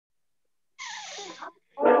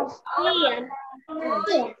Tia,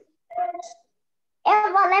 Oi.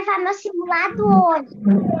 eu vou levar meu simulado hoje.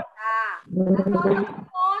 Tá. Tá faltando um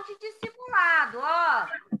monte de simulado, ó.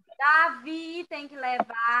 Davi tem que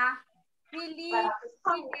levar. Felipe,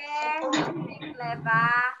 Guilherme tem que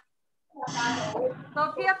levar.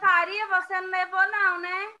 Sofia Faria, você não levou não,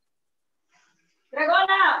 né? Entregou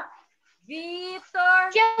não. Vitor.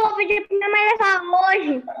 Tia, eu vou pedir pra minha mãe levar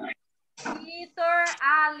hoje. Vitor,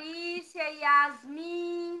 Alicia,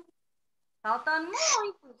 Yasmin. Faltando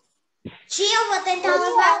muitos. Tia, eu vou tentar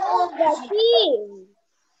levar hoje.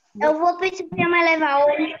 Eu vou pedir pra minha mãe levar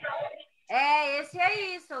hoje. É, esse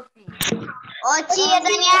aí, Sofia. Ô, tia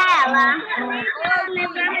Daniela. Oi,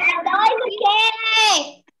 Bia. Dois o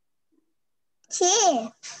quê?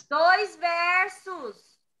 Tia. 2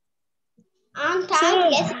 versos.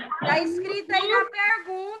 Tá. Tá escrito aí na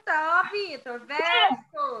pergunta, ó, Vitor.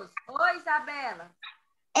 Versos. Oi, Isabela.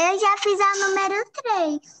 Eu já fiz a número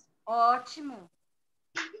 3. Ótimo.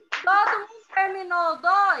 Todo mundo terminou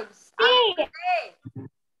 2? A letra D?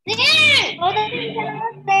 Sim! Toda vez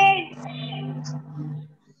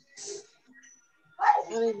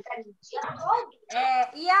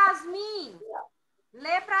Yasmin,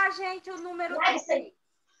 lê pra gente o número 3.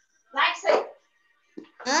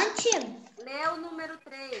 Antes, Lê o número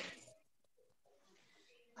 3.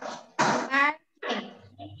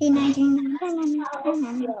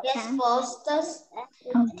 respostas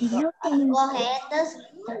corretas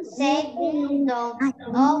segundo o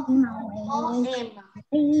poema.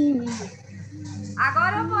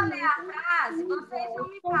 Agora eu vou ler a frase, vocês vão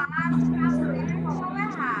me falar se está certo ou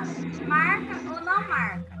errado. Se marca ou não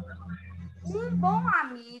marca. Um bom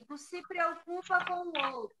amigo se preocupa com o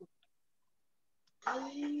outro.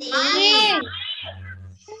 Sim.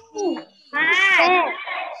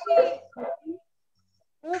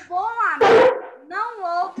 Um bom amigo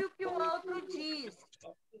não ouve o que o outro diz.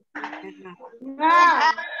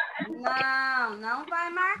 Não vai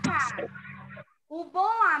marcar. O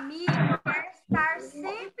bom amigo quer estar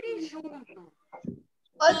sempre junto.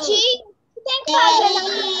 Ô, tia, tem que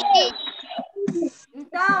fazer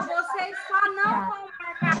Então, vocês só não vão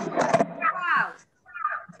marcar qual?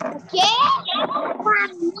 o quê?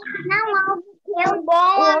 Não ouve o que um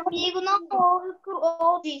bom amigo não ouve o que o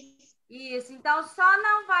outro diz. Isso, então só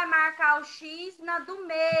não vai marcar o X na do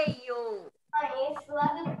meio. Esse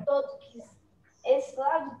lado todo. Esse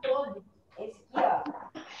lado todo. Esse aqui, ó.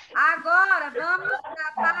 Agora, vamos para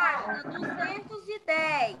a página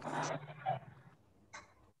 210.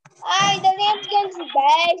 Ai, desenho 210.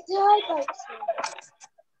 Ai, pai do céu.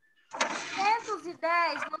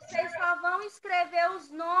 210, vocês só vão escrever os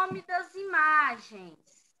nomes das imagens.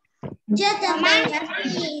 Já também já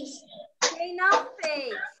fiz. Quem não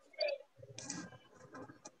fez,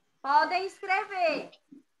 podem escrever.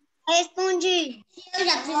 Respondi. Eu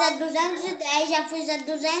já fiz a 210, já fiz a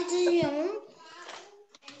 201.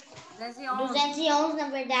 211. 211, na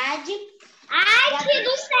verdade. Ai, tia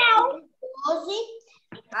do céu. 12.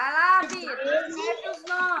 Vai lá, Vitor, escreve os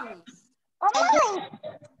nomes. Ô, mãe.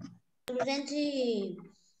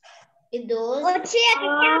 212. Ô, tia, que é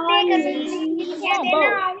B? Que eu não entendi que é B,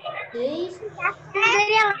 não. 6,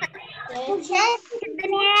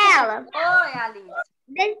 Daniela. Oi, Alice.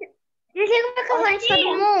 Desliga o microfone de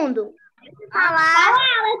todo mundo. Falar. Qual é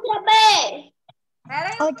a letra B?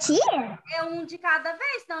 Peraí, Ô, tia? é um de cada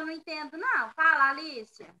vez, então eu não entendo, não. Fala,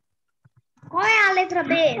 Alicia. Qual é a letra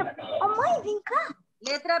B? Ô, mãe, vem cá.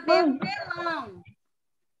 Letra B, melão.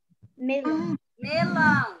 Melão.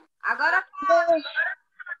 Melão. Agora fala.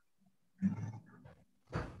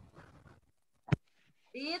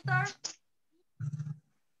 Vitor.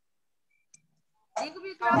 Liga o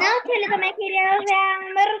microfone. Não, tia, ele também queria ver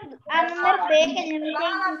a número B, que ele não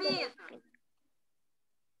Fala, entende. Vitor.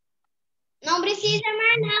 Não precisa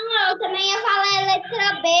mais, não. Eu também ia falar a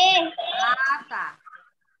letra B. Ah, tá.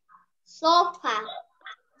 Sopa.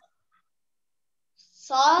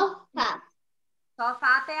 Sopa.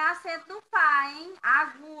 Sofá tem acento no Fá, hein?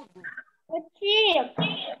 Agudo. Ô, tia.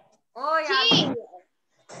 Oi, Alice.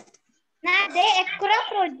 Na D é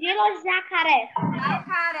crocodilo ou jacaré?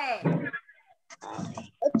 Jacaré.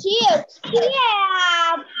 Ô, tia, o que é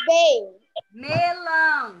a B?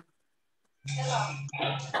 Melão.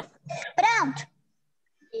 Pronto.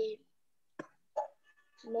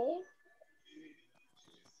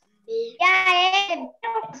 E a E...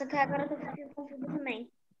 Nossa, que agora eu tô ficando confusa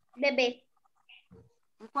também. Bebê.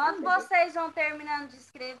 Enquanto vocês vão terminando de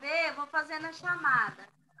escrever, eu vou fazendo a chamada.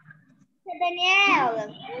 Daniela,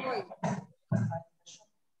 Oi.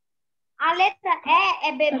 a letra E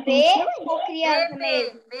é bebê ou criança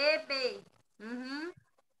mesmo? Bebê. Uhum.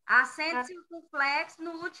 Acento circunflexo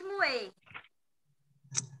no último E.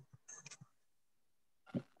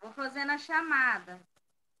 Vou fazendo a chamada.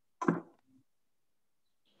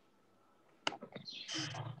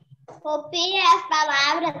 Copie as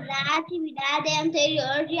palavras da atividade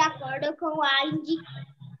anterior de acordo com a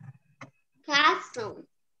indicação.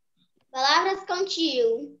 Palavras com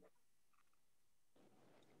tio.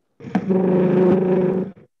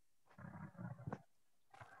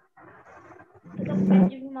 Eu tô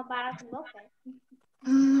de uma barata no meu pé.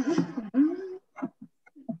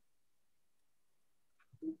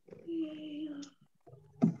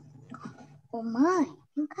 Ô, mãe,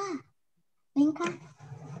 vem cá. Vem cá.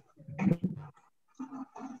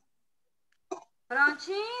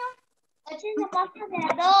 Prontinho? Eu posso fazer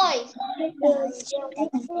dois?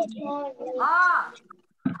 Ó,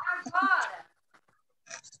 agora.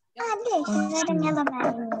 Deixa, a Daniela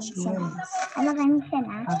vai me ensinar. Ela vai me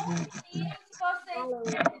ensinar.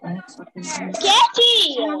 Que,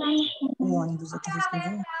 tia? O ônibus aqui já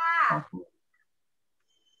escreveu?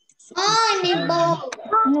 Ônibus.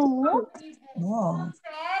 No?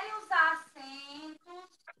 Confere os acentos.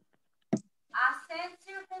 Acento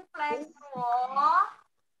circunflexo O.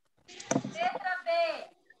 Letra B.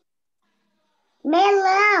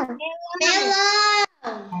 Melão.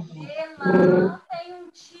 Melão tem um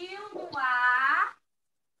tio no A.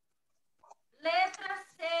 Letra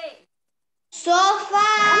C.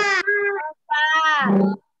 Sofá.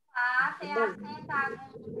 A tem acento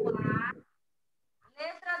agudo no A.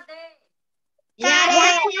 Letra D.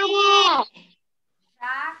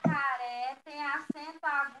 Jacaré tem acento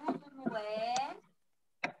agudo no E.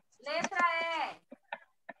 Letra E.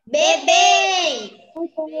 Bebê.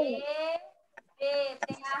 B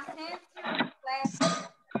tem acento circunflexo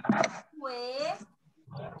no E.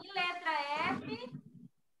 E letra F.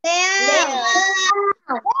 Leão.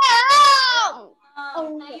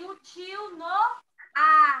 Tem o tio no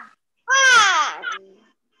A.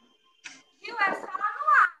 Tio é só no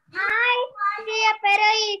A. Ai, tia,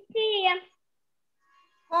 peraí, tia.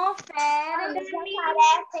 Confere.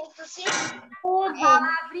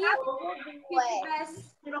 Palavrinha que tiver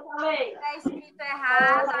escrito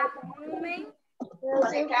errado, arrumem.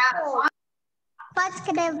 Pode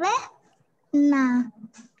escrever? Na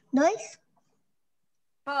 2?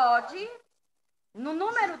 Pode. No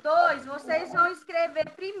número 2, vocês vão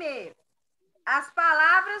escrever primeiro as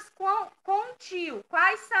palavras com tio.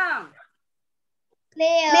 Quais são?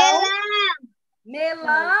 Leão.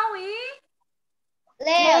 Melão e...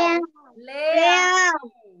 Leão.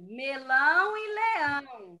 Melão e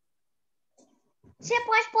leão. Você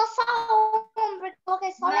pode pôr só um, porque eu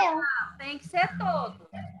coloquei só leão. Não, tem que ser todos.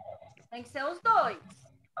 Tem que ser os dois.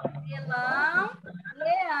 Melão,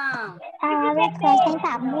 leão.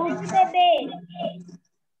 Bebê.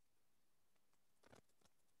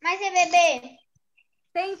 Mas é bebê.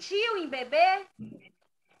 Tem tio em bebê?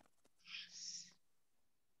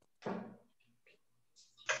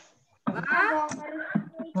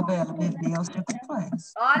 Bebê é o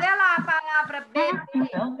circunflexo. Olha lá a palavra bebê.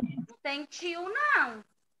 Não tem tio, não.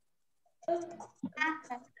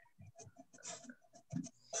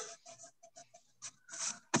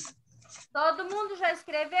 Todo mundo já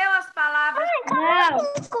escreveu as palavras?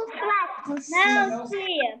 Não,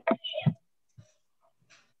 tia.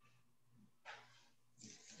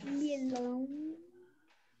 Melão.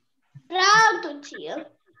 Pronto,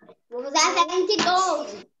 tia. Vou usar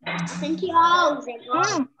 112. 111.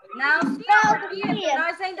 Não, senhora.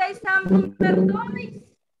 Nós ainda estamos no número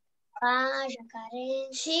 2. Jacaré.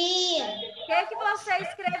 Tia. O que você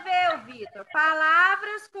escreveu, Vitor?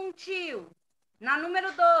 Palavras com tio. Na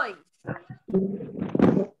número 2.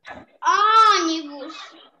 Ônibus.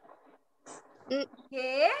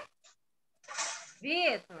 Que?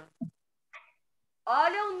 Vitor.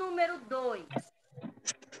 Olha o número 2.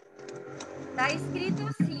 Está escrito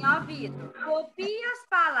assim, ó, Vitor. Copie as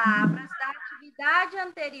palavras da atividade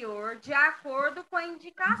anterior de acordo com a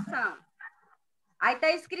indicação. Aí está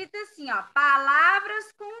escrito assim, ó,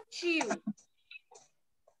 palavras com tio.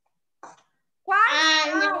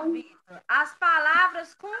 Quais são, Vitor, as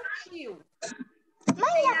palavras com tio?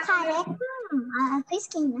 Mãe, a careca, a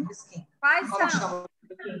pisquinha. Quais são?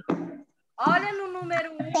 Olha no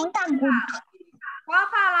número 1. Tem agudo. Qual a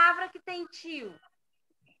palavra que tem tio?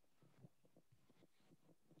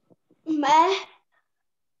 Melão.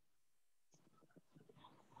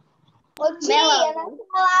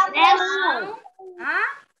 Hã?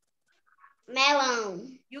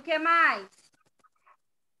 Melão. E o que mais?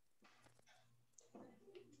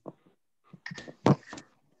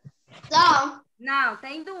 Só. Não,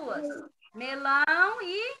 tem duas. Melão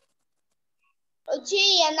e...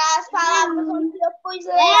 Tia, nas palavras onde eu pus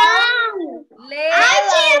leão.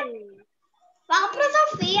 Leão. Fala pra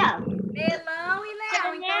Sofia. Melão e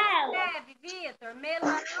leão. Então,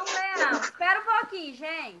 aí,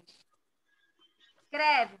 gente.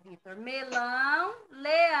 Escreve, Vitor. Melão,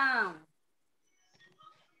 leão.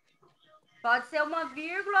 Pode ser uma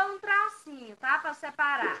vírgula ou um tracinho, tá? Para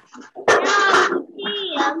separar.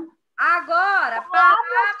 Agora,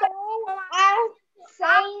 palavras com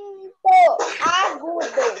acento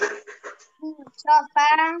agudo.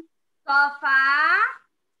 Sofá, sofá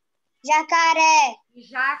jacaré. e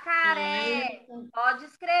jacaré. Pode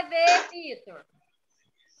escrever, Vitor.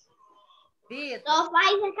 Vitor. Sofá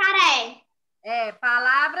e jacaré.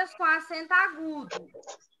 Palavras com acento agudo.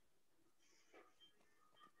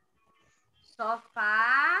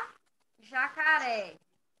 Sofá, jacaré.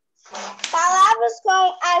 Palavras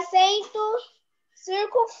com acento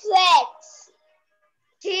circunflexo.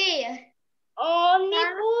 Tia.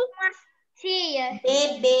 Ônibus. Tia.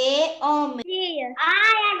 Bebê, homem. Tia.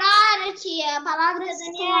 Ai, agora, tia. A palavra da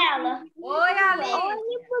Daniela. Oi, Alice.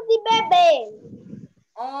 Ônibus e bebê.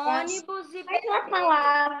 Ônibus e Quais são as bebê.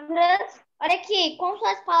 palavras? Olha aqui, como são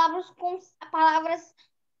as palavras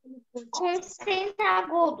com acento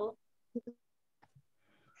agudo?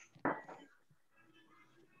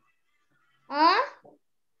 Hã?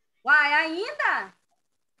 Uai, ainda?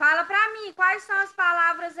 Fala pra mim, quais são as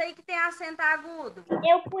palavras aí que tem acento agudo?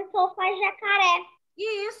 Eu pus sofá e jacaré.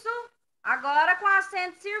 Isso. Agora com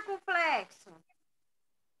acento circunflexo.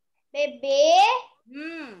 Bebê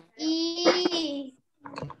E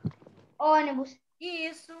ônibus.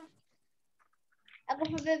 isso. Agora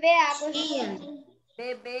pra beber água.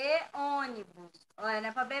 Beber ônibus. Olha, não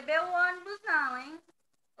é pra beber o ônibus não, hein?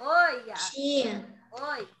 Oi, Tia,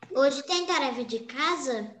 oi. hoje tem tarefa de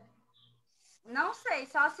casa? Não sei,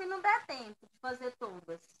 só se não der tempo de fazer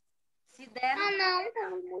todas. Se der, Não, tá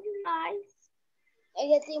muito demais. Eu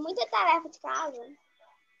já tenho muita tarefa de casa.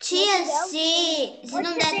 Tia, se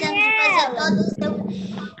não der tempo de fazer todos,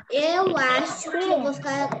 eu acho que eu vou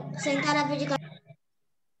ficar sem tarefa de casa.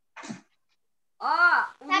 ó,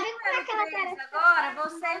 o Sabe número como é que ela 3 tarefa? agora,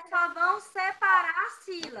 vocês só vão separar as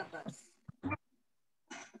sílabas.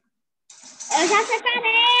 Eu já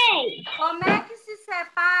separei. Como é que se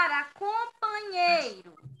separa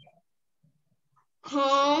companheiro?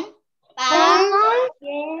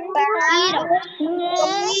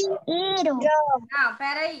 Não,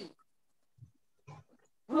 peraí.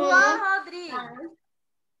 Juan Rodrigues.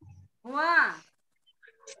 Juan,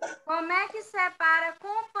 como é que separa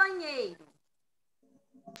companheiro?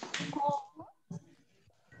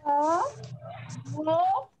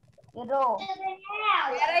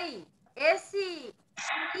 Peraí. Esse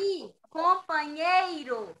I,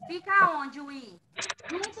 companheiro, fica onde o I?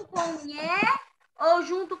 Junto com o nhé ou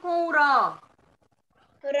junto com o ró?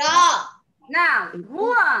 Não,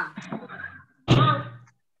 Juan.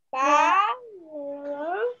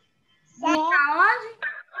 Fica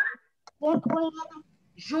onde?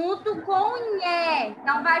 Junto com o nhé.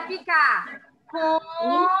 Então vai ficar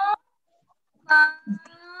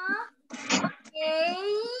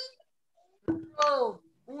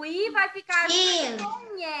o I vai ficar junto com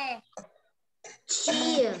o nhé.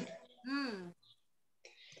 Tia,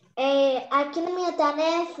 aqui na minha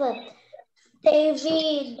tarefa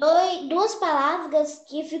teve duas palavras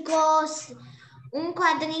que ficou um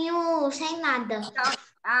quadrinho sem nada.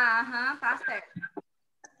 Aham, tá certo.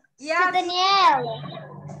 E a Daniela?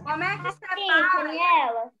 Como é que separa?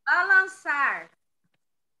 Daniela? Balançar.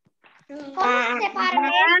 Como que separa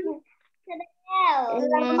mesmo?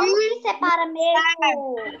 Daniela? Como que separa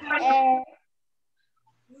mesmo?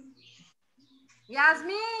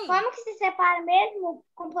 Yasmin. Como que se separa mesmo,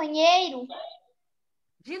 companheiro?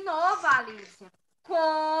 De novo, Alice.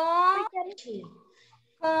 Com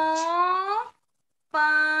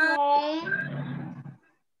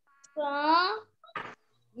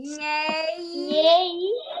nhei.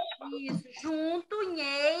 Isso, junto,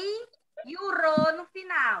 nhei e o rô no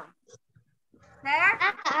final.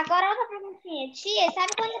 Certo? Agora outra perguntinha. Tia,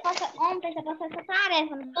 sabe quando ontem você passou essa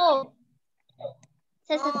tarefa, não tô?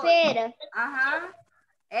 Sexta-feira? Aham.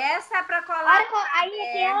 Essa é para colar. Aí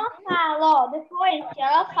aqui ela fala, depois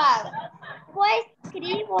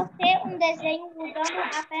crie você um desenho usando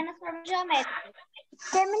apenas formas geométricas.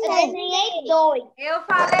 Eu desenhei 2. Eu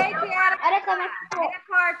falei que era Olha como é que foi.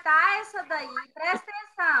 recortar essa daí. Presta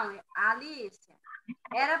atenção, Alice.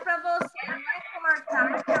 Era para você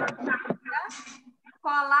recortar,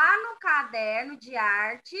 colar no caderno de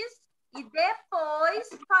artes e depois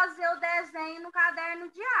fazer o desenho no caderno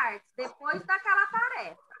de artes, depois daquela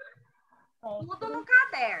tarefa. Tudo no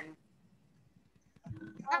caderno.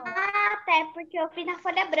 Até porque eu fiz na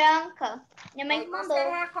folha branca. Minha mãe mandou. Você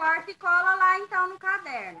recorta e cola lá, então, no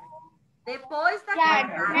caderno. Depois daquela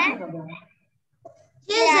tarefa.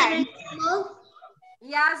 Tia,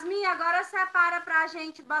 Yasmin, agora separa para a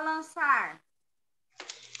gente balançar.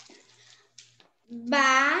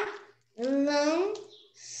 Balançar.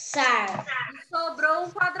 E sobrou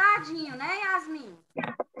um quadradinho, né, Yasmin?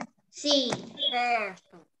 Sim.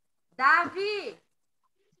 Certo. Davi,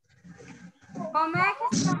 como é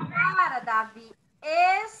que separa, Davi?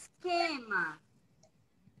 Esquema.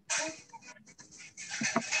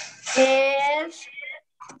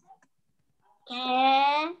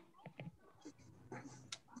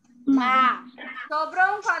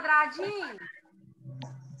 Sobrou um quadradinho?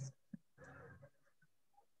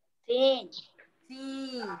 Sim.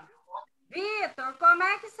 Sim. Vitor, como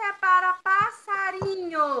é que separa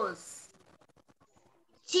passarinhos?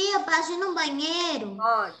 Tia, eu posso ir no banheiro?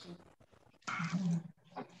 Pode.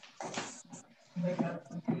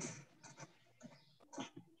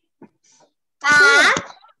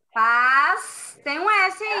 Paz. Tem um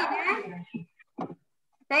S aí, né?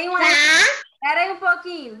 Tem um S. Espera aí um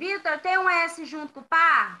pouquinho. Vitor, tem um S junto com o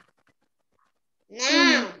par?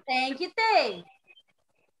 Não. Tem que ter.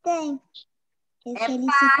 Tem. E É se ele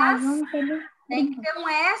paz. ficar junto, ele... Tem que ter um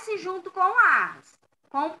S junto com as.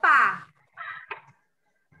 Com o par.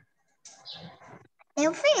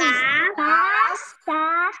 Eu fiz.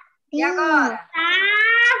 Passarinho. E agora?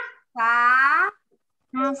 Tá.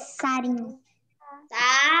 Passarinho.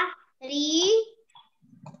 Ri.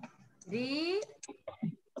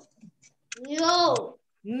 Yo.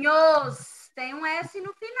 Nhos. Tem um S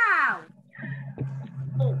no final.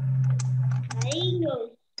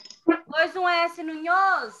 Pôs um S no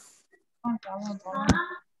nhos.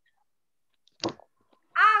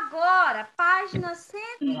 Agora, página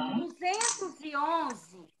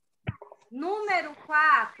 211, número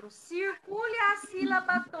 4, circule a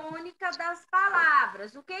sílaba tônica das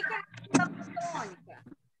palavras. O que é a sílaba tônica?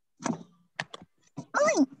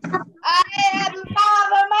 A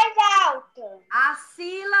palavra mais alta. A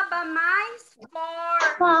sílaba mais forte.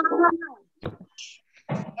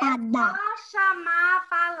 É só chamar a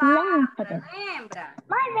palavra. Lâmpada. Lembra?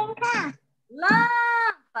 Mãe, vem cá.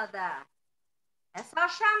 Lâmpada. É só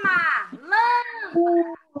chamar.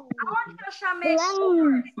 Lâmpada. Aonde que eu chamei?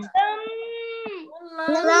 Lã.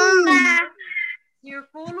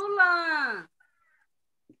 Circula o lã.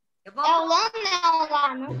 Eu vou É o lã, não,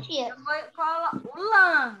 lá, não, tia. Eu vou colocar o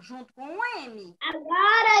lã junto com o M.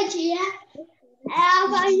 Agora, tia, ela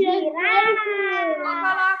vai girar. Vou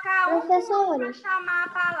colocar um Professora. para chamar a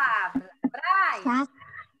palavra. Brian,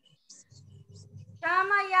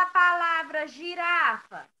 chama aí a palavra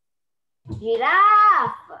girafa.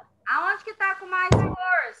 Girafa. Aonde que tá com mais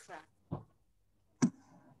força?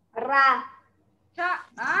 Rá.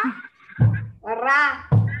 Rá.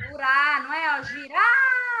 Urá, não é? Ó,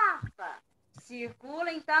 girafa.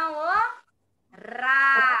 Circula, então, o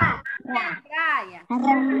rá. Brian.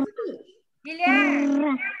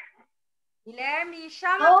 Guilherme,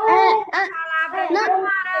 chama a palavra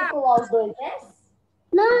camarão. Os dois S?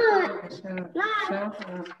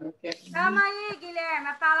 Chama aí, Guilherme,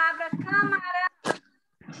 a palavra camarão.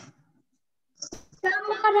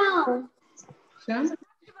 Camarão. Chama?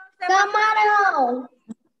 Camarão.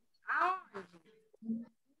 Aonde?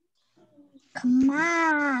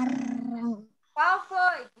 Camarão. Qual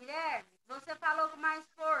foi, Guilherme? Você falou com mais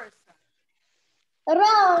força.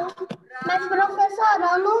 Rão. Mas,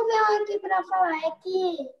 professora, eu não venho aqui para falar. É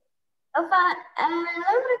que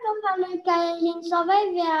lembra que eu falei que a gente só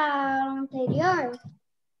vai ver a aula anterior?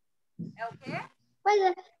 É o quê? Pois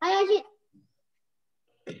é. Aí a gente...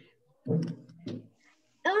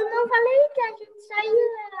 Eu não falei que a gente saiu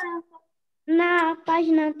na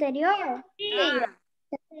página anterior? Ah,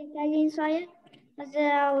 Que a gente só ia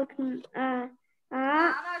fazer a última...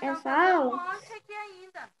 nós essa vamos fazer aula? um monte aqui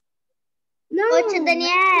ainda. Não, Ô, tia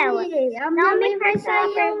Daniela, a não minha me mãe vai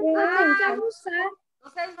faz aquela sair, eu vou ter que almoçar.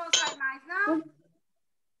 Vocês vão sair mais, não?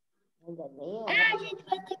 A gente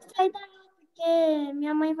vai ter que sair da aula, porque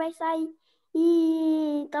minha mãe vai sair.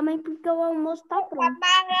 E também porque o almoço tá pronto.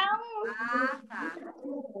 Ah, tá.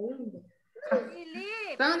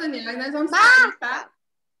 Felipe. Então, Daniela, nós vamos sair, tá?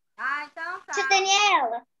 Ah, então tá. tia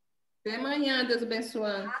Daniela. Até amanhã, Deus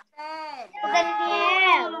abençoando. Até. Tia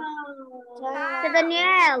Daniela. Tia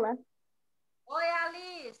Daniela. Oi,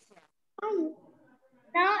 Alicia.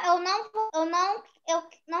 Não, eu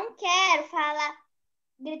não quero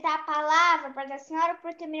gritar a palavra para a senhora,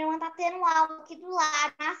 porque minha irmã tá tendo aula aqui do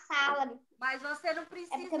lado, na sala. Mas você não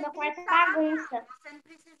precisa É porque meu quarto é gritar, bagunça. não. Você não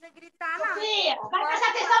precisa gritar, não. Sofia, vai prestar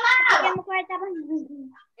atenção na Porque aula. meu quarto tá bagunça.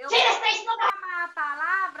 Eu vou chamar a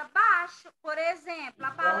palavra baixo. Por exemplo,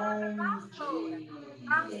 a palavra vassoura.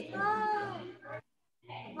 Vassoura.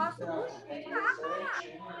 Eu posso puxar a palavra.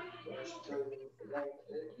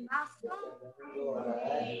 Vassoura.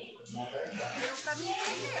 Deu para me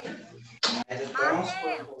entender.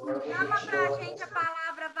 Mateus, chama pra gente a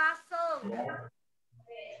palavra vassoura.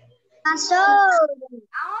 Vassoura.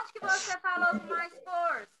 Aonde que você falou com mais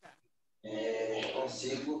força?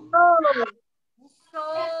 Consigo. O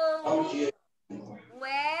som, o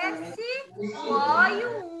S, o O e o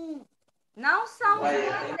U. Não são os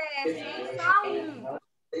dois S, hein? Só um.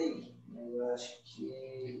 Eu acho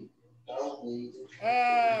que talvez.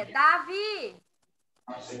 Davi,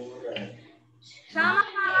 chama a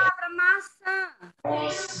palavra maçã.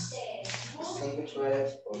 Sempre tiver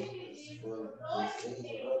resposta. Se for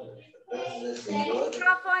 16 horas, até 16 Liga o horas.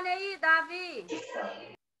 microfone aí, Davi.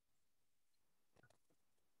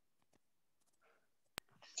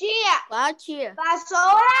 Tia, Qual, tia?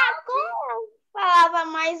 vassoura com palavra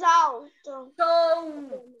mais alto. Som,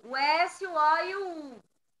 o S, o O e o U.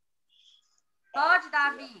 Pode,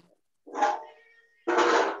 Davi?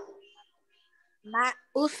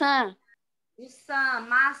 O Sam. O Sam,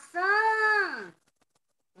 maçã.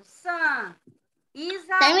 O Sam.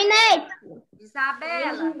 Terminei.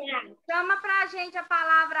 Isabela, chama pra gente a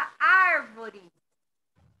palavra árvore.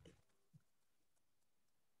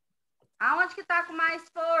 Aonde que tá com mais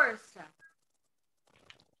força?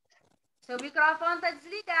 Seu microfone tá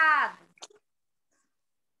desligado.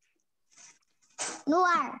 No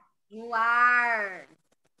ar. No ar.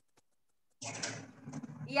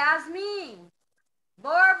 Yasmin,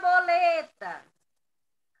 borboleta.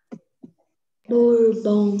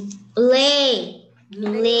 Bourbon. Lê.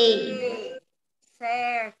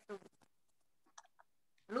 Certo.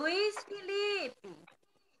 Luiz Felipe,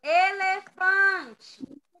 elefante.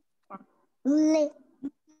 Lê.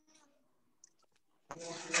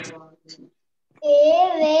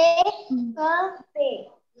 Elefante.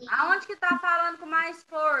 Aonde que tá falando com mais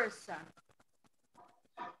força?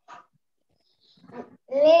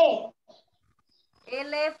 Lê.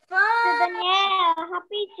 Elefante. Daniela,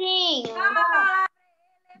 rapidinho. Chama a palavra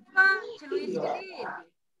elefante, Luiz Felipe.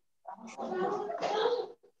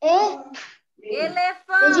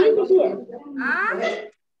 Elefante. Hã?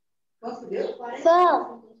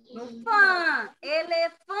 No fã.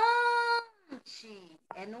 Elefante.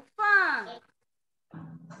 É no fã.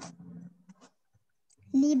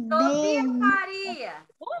 Sofia Faria.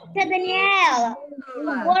 Tia Daniela.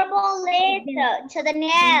 Borboleta. Tia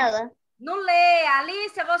Daniela. Não lê.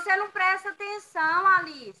 Alícia, você não presta atenção,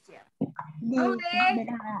 Alícia. Não lê.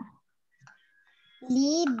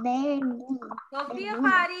 Libélula. Sofia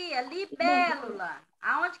Faria, libélula.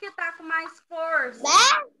 Aonde que tá com mais força?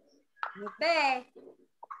 No pé.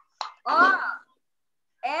 Ó,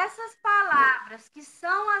 essas palavras que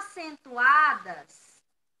são acentuadas,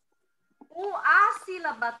 a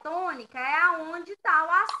sílaba tônica é aonde está o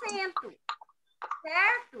acento,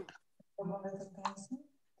 certo?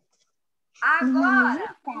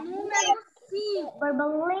 Agora, o número 5.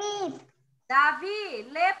 Borboleta. Davi,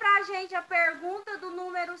 lê pra gente a pergunta do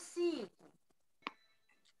número 5.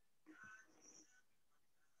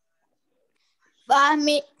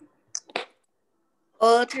 Forme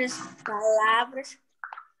outras palavras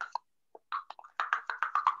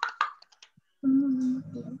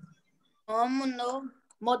como no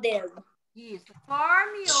modelo. Isso,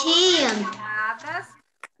 forme outras palavras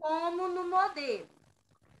como no modelo.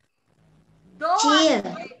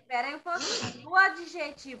 Espera aí um pouquinho. Do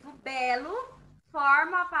adjetivo belo,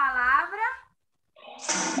 forma a palavra...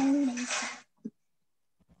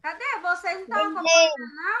 Cadê? Vocês não estão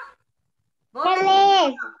acompanhando, não?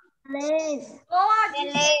 Beleza. O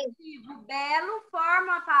adjetivo belo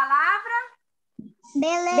forma a palavra...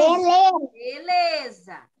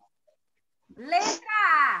 Beleza. Letra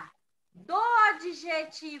A. Do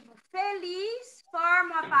adjetivo feliz,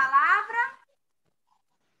 forma a palavra...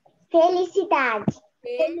 Felicidade.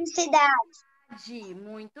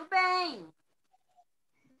 Muito bem.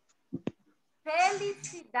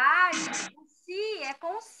 Felicidade, o si é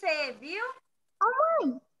com C, viu?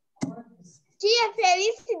 Tia,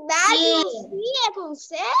 felicidade. Sim, é com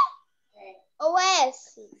C? Ou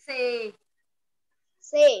S? C.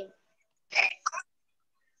 C.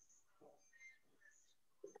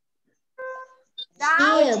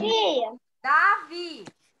 Davi.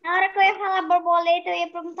 Na hora que eu ia falar borboleta, eu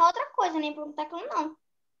ia perguntar outra coisa, nem perguntar aquilo não.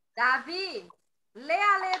 Davi, lê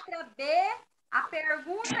a letra B, a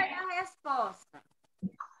pergunta e a resposta.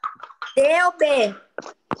 D ou B?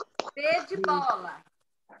 B de bola.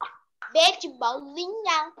 B de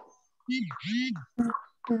bolinha.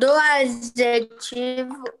 Do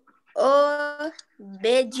adjetivo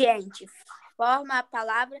obediente. Forma a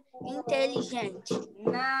palavra inteligente.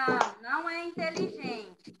 Não é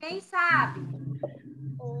inteligente. Quem sabe?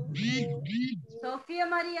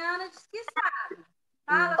 Maria Mariana disse que sabe.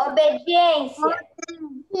 Fala, Obediência.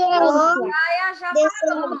 Gaia já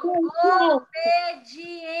falou.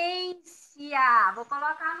 Obediência. Vou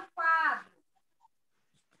colocar no quadro.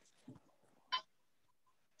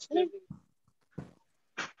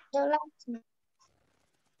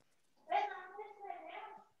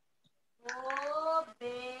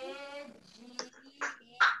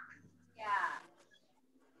 Obediência.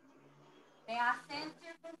 Tem acento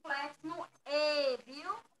circunflexo no E,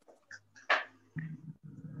 viu?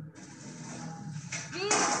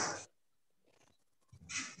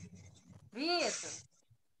 Vitor.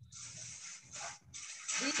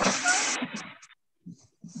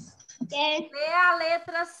 Lê a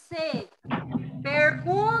letra C.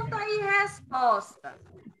 Pergunta e resposta.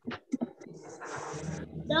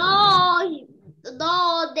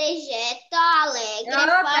 Do dejeto alegre.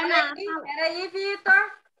 Peraí,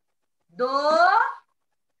 Vitor. Do.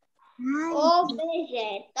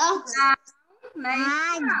 Objeto. Né?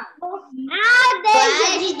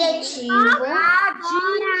 Adjetivo.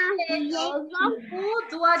 Adjetivo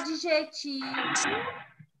do adjetivo.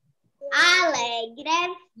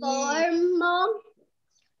 Alegre. Formo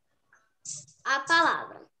a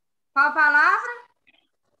palavra. Qual palavra?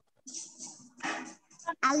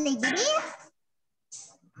 Alegria?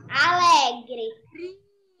 Alegre.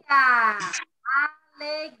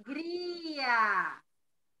 Alegria.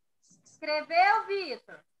 Escreveu,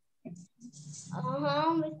 Vitor?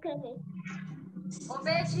 Vou escrever.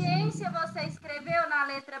 Obediência você escreveu na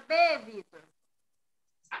letra B, Vitor?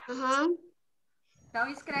 Então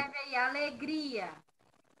escreve aí, alegria.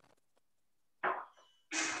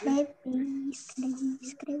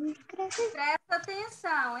 Escreve. Presta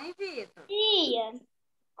atenção, hein, Vitor? Tia,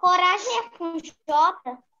 coragem é com J?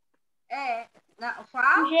 Não,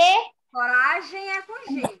 qual? G? Coragem é com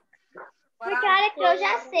G. Porque olha que eu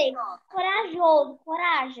já sei. Corajoso,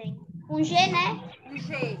 coragem. Com G, né? Com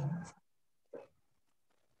G.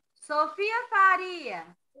 Sofia Faria.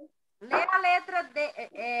 Lê a letra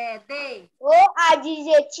D. O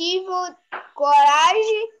adjetivo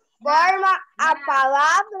coragem forma a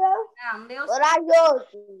palavra Não deu certo.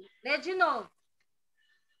 corajoso. Lê de novo.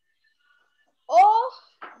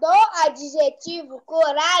 Do adjetivo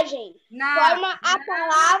coragem forma a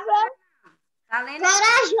palavra Tá lendo?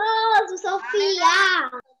 corajoso,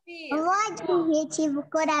 Sofia. O adjetivo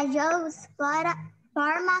corajoso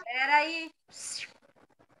forma. Peraí.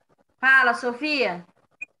 Fala, Sofia.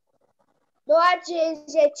 Do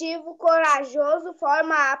adjetivo corajoso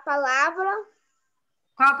forma a palavra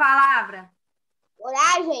Qual palavra?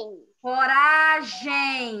 coragem.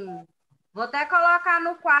 Coragem. Vou até colocar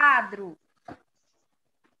no quadro.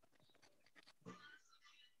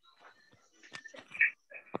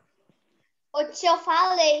 O que eu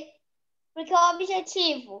falei. Porque o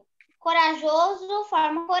objetivo corajoso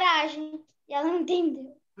forma coragem. E ela não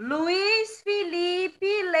entendeu. Luiz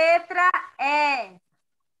Felipe, letra E.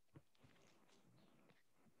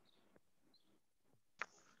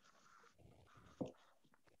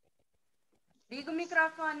 Liga o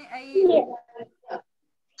microfone aí.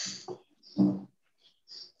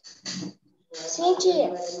 Sim,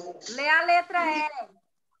 tia. Lê a letra E.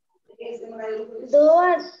 Do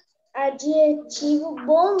adjetivo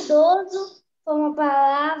bondoso forma a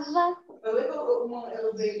palavra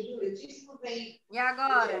E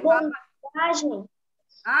agora? bondagem.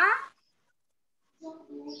 Hã? Qual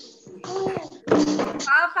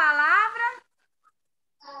a palavra?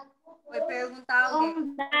 Foi perguntar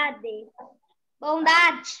alguém.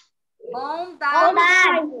 Bondade.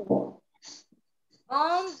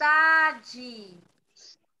 Bondade.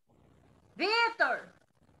 Vitor,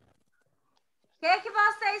 o que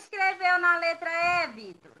você escreveu na letra E,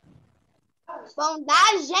 Vitor?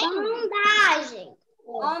 Bondagem.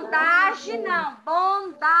 Bondade não,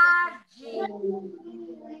 bondade.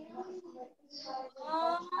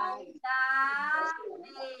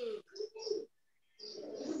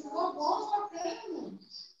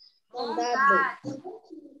 Bondade.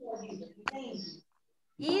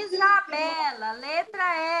 Isabela,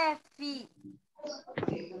 letra F.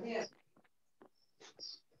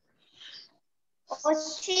 Ô,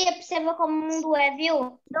 tia, pra você ver como o mundo é,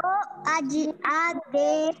 viu?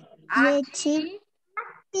 Adjetivo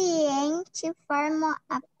paciente forma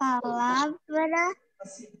a palavra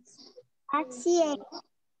paciente.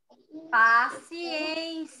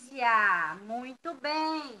 Paciência. Muito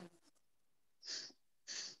bem.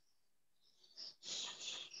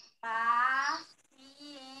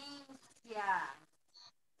 Paciência.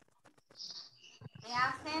 Tem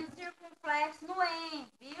acento circunflexo no EM,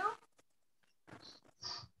 viu?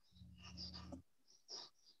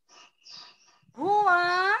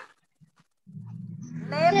 Juan.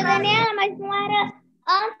 Daniela, mas não era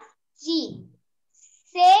antes de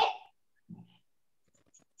C,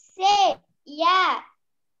 C e A,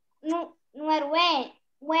 não era o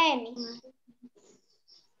M?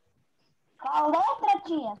 Qual letra,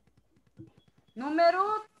 tia?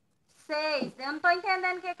 Número 6. Eu não tô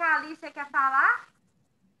entendendo o que a Alice quer falar.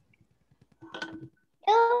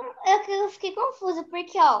 Eu fiquei confusa,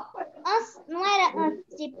 porque, ó, não era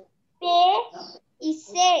antes de P e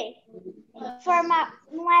C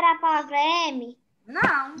não era a palavra M?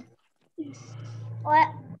 Não.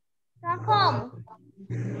 Então, como?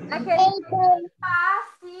 Naquele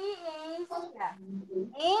paciência.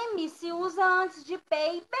 M se usa antes de P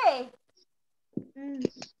e B.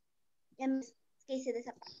 Eu me esqueci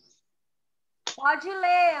dessa parte. Pode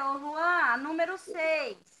ler, ô Luan, número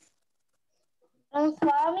 6.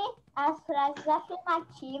 Transforme as frases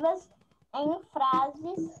afirmativas em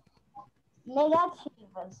frases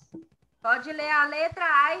negativas. Pode ler a letra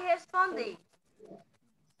A e responder.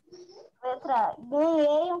 Letra: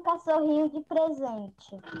 ganhei um cachorrinho de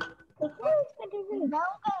presente.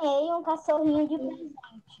 Não ganhei um cachorrinho de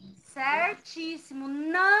presente. Certíssimo.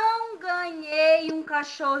 Não ganhei um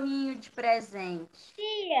cachorrinho de presente.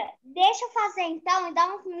 Tia, deixa eu fazer então e dá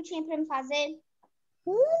uns minutinhos para me fazer.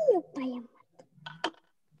 Meu pai é...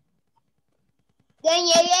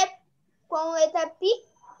 Ganhei com letra P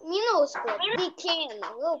minúscula,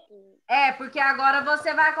 pequena. É, porque agora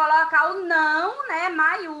você vai colocar o não, né,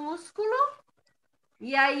 maiúsculo.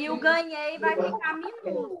 E aí o ganhei vai ficar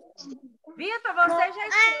minúsculo. Vitor, você já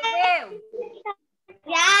escreveu?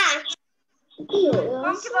 Já.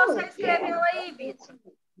 Como que você escreveu aí, Vitor?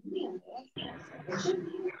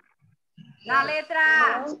 Na letra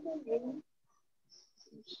A.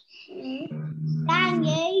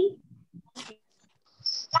 Ganhei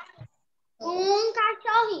um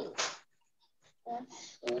cachorrinho.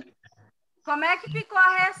 Como é que ficou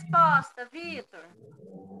a resposta, Vitor?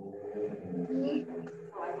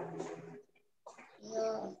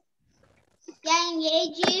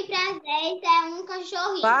 Ganhei de presente um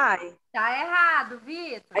cachorrinho. Vai. Tá errado,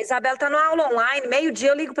 Vitor. A Isabela tá na aula online. Meio-dia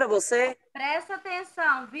eu ligo para você. Presta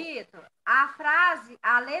atenção, Vitor. A frase,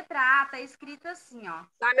 a letra A tá escrita assim, ó.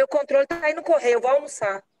 Tá, meu controle tá aí no correio. Eu vou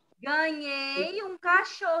almoçar. Ganhei um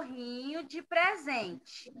cachorrinho de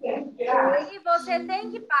presente. Aí você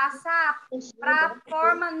tem que passar para a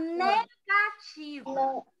forma negativa.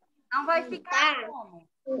 Não vai ficar como?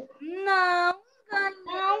 Não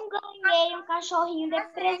ganhei um cachorrinho de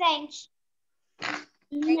presente.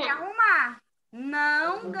 Tem que arrumar.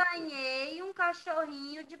 Não ganhei um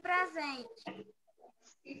cachorrinho de presente.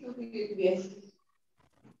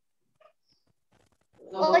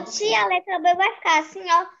 Ô, tia, a letra B vai ficar assim,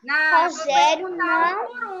 ó. Não, Rogério, um não.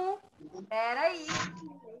 por um. Peraí.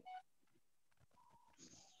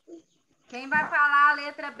 Quem vai falar a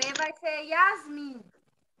letra B vai ser Yasmin.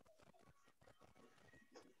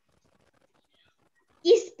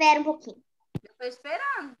 Espera um pouquinho. Eu tô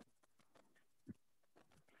esperando.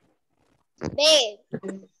 B.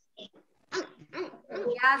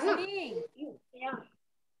 Yasmin,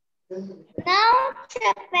 Não,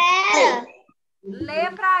 tia, pera. lê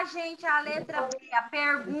pra gente a letra B, a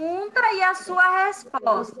pergunta e a sua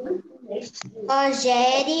resposta.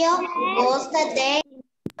 Rogério gosta de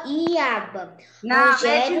goiaba. Não,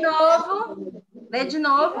 lê de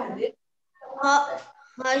novo.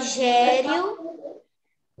 Rogério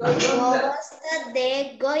gosta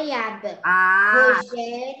de goiaba. Ah,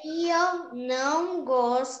 Rogério não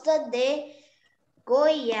gosta de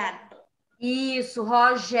goiaba. isso,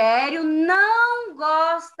 Rogério não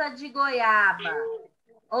gosta de goiaba.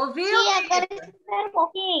 Ouviu, Tia, agora espera um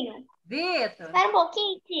pouquinho. Vitor? Espera um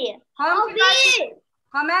pouquinho, tia.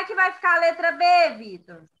 Como é que vai ficar a letra B,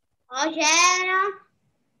 Vitor? Rogério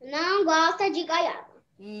não gosta de goiaba.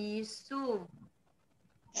 Isso.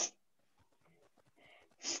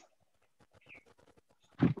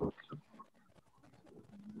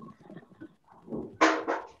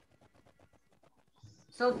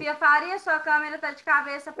 Sofia Faria, sua câmera tá de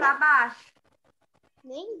cabeça para baixo.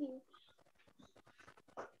 Nem vi.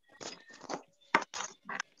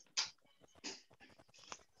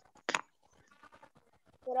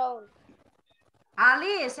 Pronto.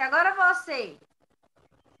 Alice, agora você.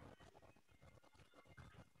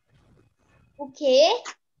 O quê?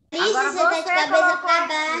 Agora Você tá de cabeça colocou para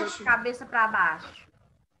aqui, baixo. de cabeça para baixo.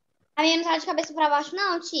 A minha não tá de cabeça pra baixo,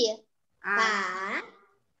 não, tia. Ah.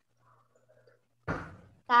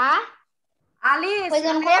 Tá? Alice, Pois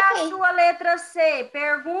eu não lê a coloquei. sua letra C.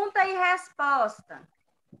 Pergunta e resposta.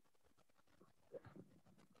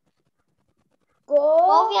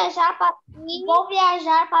 Vou viajar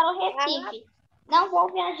para o Recife. Não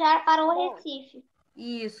vou viajar para o Recife.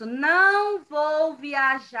 Isso. Não vou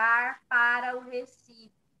viajar para o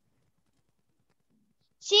Recife.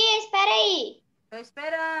 Tia, espera aí. Tô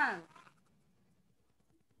esperando.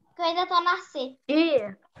 Que eu ainda tô a nascer.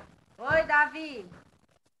 Tia, Oi, Davi.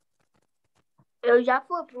 eu já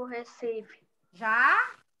fui pro Recife. Já?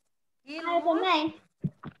 E Eu Luz? também.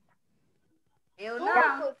 Eu Nunca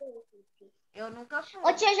não. fui pro Recife. Eu nunca fui.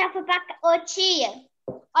 Ô, tia, eu já fui pra... Ô, tia,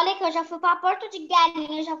 olha aqui, eu já fui pra Porto de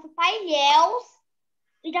Galinhas, já fui pra Ilhéus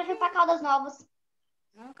e já fui pra Caldas Novas.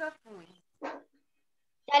 Nunca fui.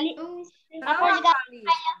 Ali... Pra Porto de Pronto,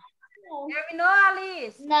 Galinhas. Alice. Terminou,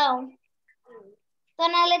 Alice? Não. Tô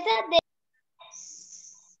na letra D.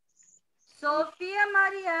 Sofia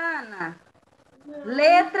Mariana.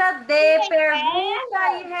 Letra D,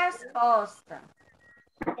 pergunta e resposta.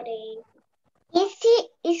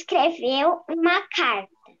 Alice escreveu uma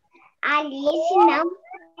carta. Alice não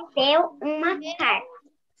escreveu uma carta.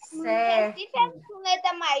 Certo. Recife é com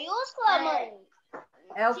letra maiúscula, mãe?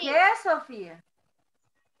 É o que, Sofia?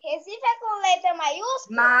 Recife é com letra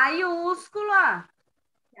maiúscula? Maiúscula.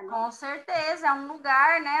 Com certeza, é um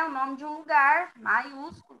lugar, né? O nome de um lugar,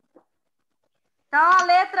 maiúsculo. Então, a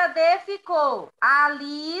letra D ficou.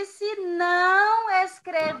 Alice não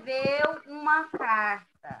escreveu uma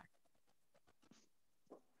carta.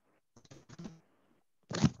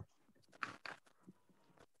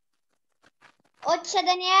 Ô, tia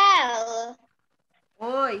Daniela.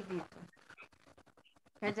 Oi, Vitor.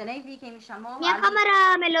 Quer dizer, nem vi quem me chamou. Minha Alice.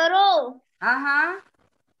 câmera melhorou? Aham.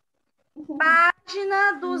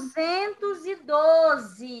 Página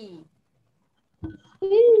 212.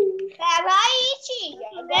 Pera aí, tia.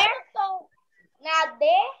 Na D.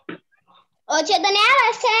 Ô, tia Daniela,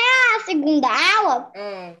 essa é a segunda aula?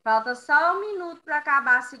 É, falta só 1 minuto para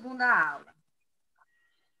acabar a segunda aula.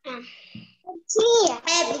 Tia,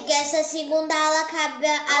 é porque essa segunda aula acaba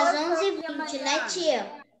às Oi, 11h20, Sofia né, Mariana.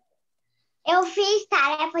 tia? Eu fiz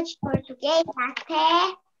tarefa de português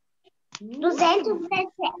até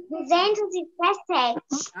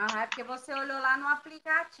 217. Ah, é porque você olhou lá no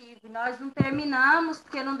aplicativo. Nós não terminamos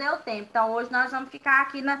porque não deu tempo. Então, hoje nós vamos ficar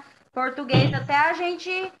aqui na português até a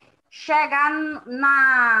gente chegar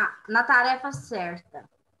na tarefa certa.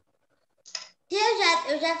 Tia,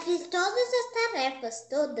 eu já fiz todas as tarefas,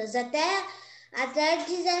 todas, até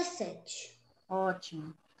 17.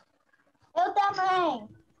 Ótimo. Eu também.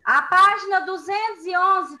 A página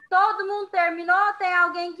 211, todo mundo terminou? Ou tem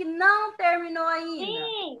alguém que não terminou ainda?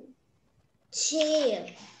 Sim.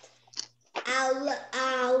 Tia,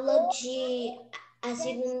 a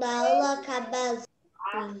segunda aula acaba às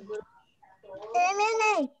 20.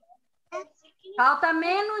 Terminei. Falta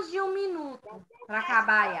menos de 1 minuto para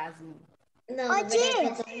acabar, Yasmin. Não, na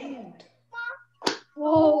verdade, falta 1 minuto.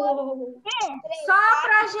 Só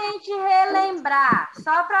para a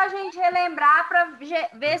gente relembrar, para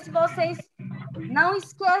ver se vocês não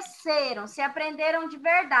esqueceram, se aprenderam de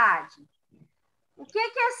verdade. O que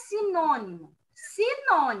é sinônimo?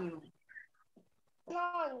 Sinônimo.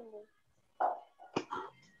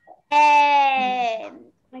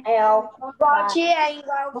 Forte é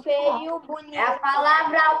igual feio, bonito. É a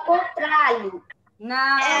palavra ao contrário.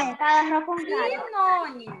 Não. É, palavra ao contrário.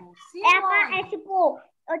 Sinônimo. É tipo,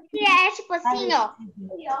 é tipo assim, ó.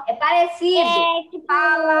 É parecido. É tipo,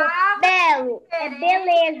 Palavra belo. É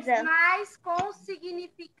beleza. mas com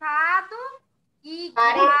significado igual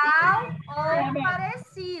ou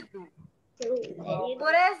parecido.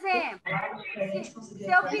 Por exemplo, se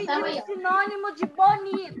eu pedir um sinônimo de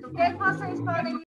bonito, o que vocês podem